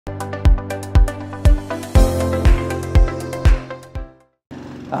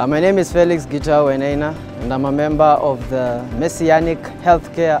My name is Felix Wainaina, and I'm a member of the Messianic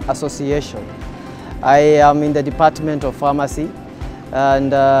Healthcare Association. I am in the Department of Pharmacy,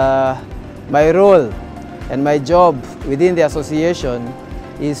 and my role and my job within the association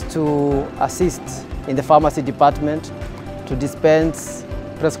is to assist in the pharmacy department, to dispense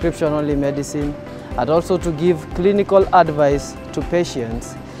prescription-only medicine, and also to give clinical advice to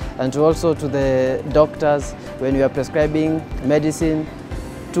patients and also to the doctors when we are prescribing medicine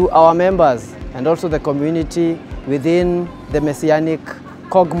to our members and also the community within the Messianic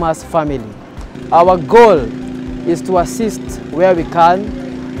Cogmas family. Our goal is to assist where we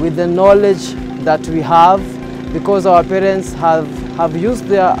can with the knowledge that we have, because our parents have used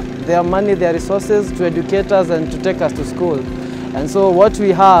their money, their resources to educate us and to take us to school. And so what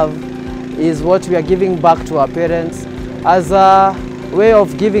we have is what we are giving back to our parents as a way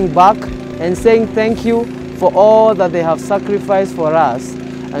of giving back and saying thank you for all that they have sacrificed for us,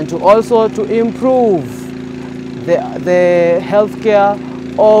 and to also to improve the healthcare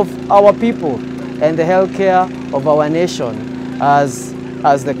of our people and the healthcare of our nation as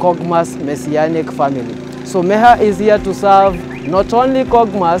the Cogmas Messianic family. So MeHa is here to serve not only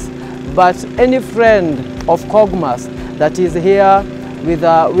Cogmas, but any friend of Cogmas that is here with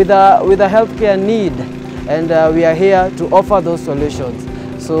a healthcare need, and we are here to offer those solutions.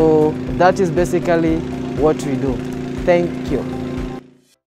 So that is basically what we do. Thank you.